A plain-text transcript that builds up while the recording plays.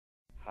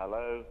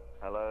Hello,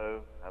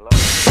 hello, hello.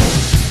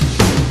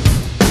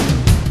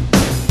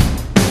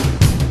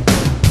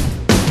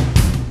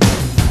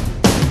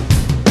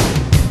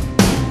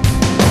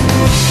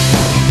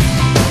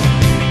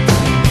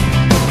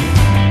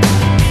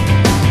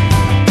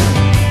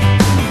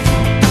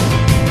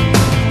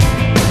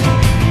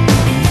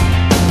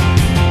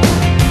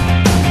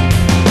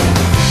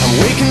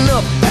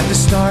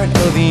 Start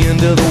of the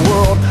end of the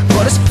world,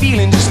 but it's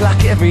feeling just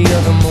like every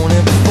other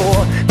morning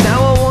before. Now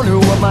I wonder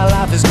what my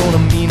life is gonna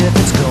mean if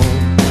it's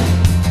gone.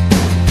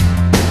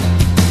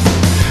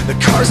 The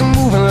cars are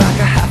moving like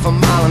a half a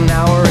mile an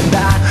hour, and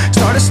I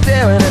started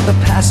staring at the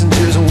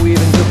passengers and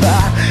waving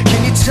goodbye.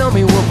 Can you tell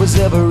me what was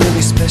ever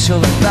really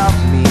special about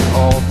me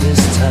all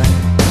this time?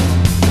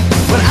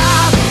 But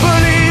I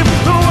believe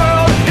the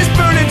world is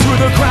burning to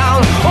the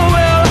ground. Oh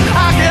well,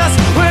 I guess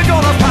we're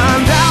gonna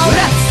find out.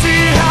 Let's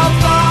see how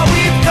far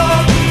we've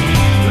come.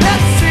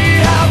 Let's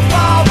see how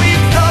far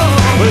we've come.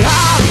 Well,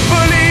 I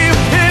believe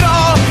it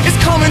all is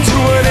coming to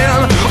an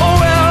end. Oh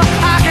well,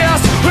 I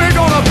guess we're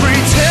gonna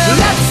pretend.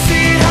 Let's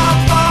see how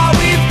far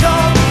we've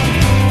come.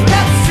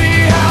 Let's see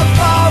how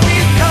far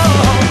we've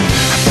come.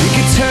 I think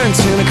it turned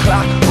 10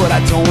 o'clock, but I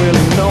don't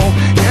really know.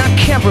 And I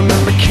can't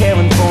remember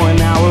caring for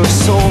an hour or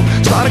so.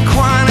 Started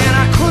crying and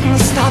I couldn't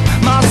stop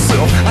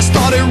myself. I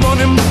started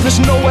running, but there's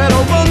nowhere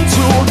to run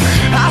to.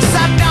 I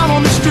sat down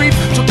on the street,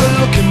 took a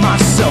look at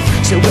myself.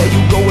 Said, where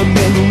you going,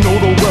 man? You know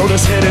the world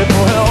is headed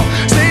for hell.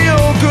 Say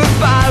your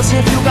goodbyes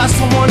if you got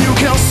someone you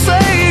can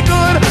say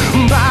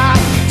goodbye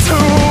to.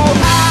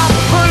 I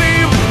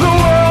believe the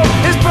world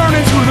is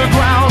burning to the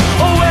ground.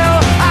 Oh well,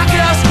 I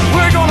guess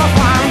we're gonna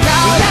find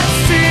out. Let's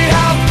see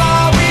how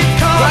far we've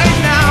come right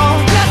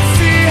now. Let's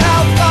see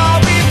how far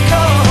we've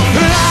come.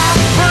 I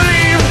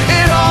believe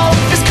it all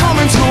is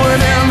coming to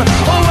an end.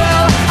 Oh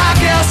well, I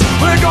guess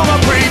we're gonna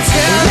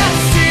pretend.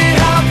 Let's see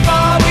how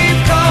far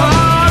we've come.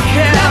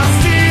 Okay. Let's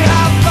see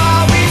how far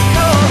we've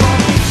come.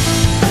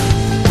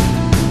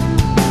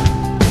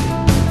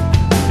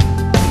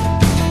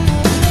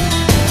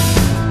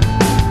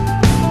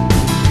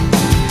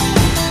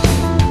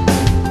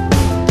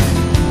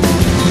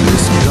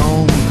 It's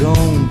gone,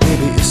 gone,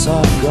 baby, it's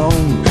all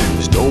gone.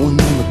 There's no one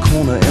in the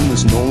corner and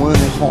there's no one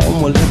at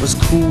home. Well, it was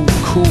cool,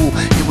 cool,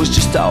 it was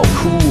just all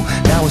cool.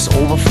 Now it's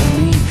over for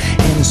me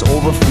and it's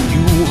over for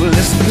you. Well,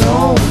 it's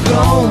gone,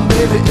 gone,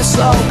 baby, it's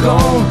all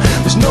gone.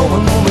 There's no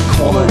one on the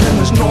corner and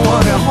there's no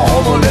one at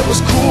home. Well, it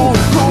was cool,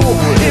 cool,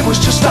 it was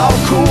just all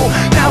cool.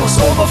 Now it's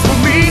over for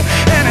me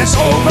and it's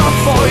over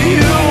for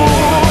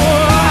you.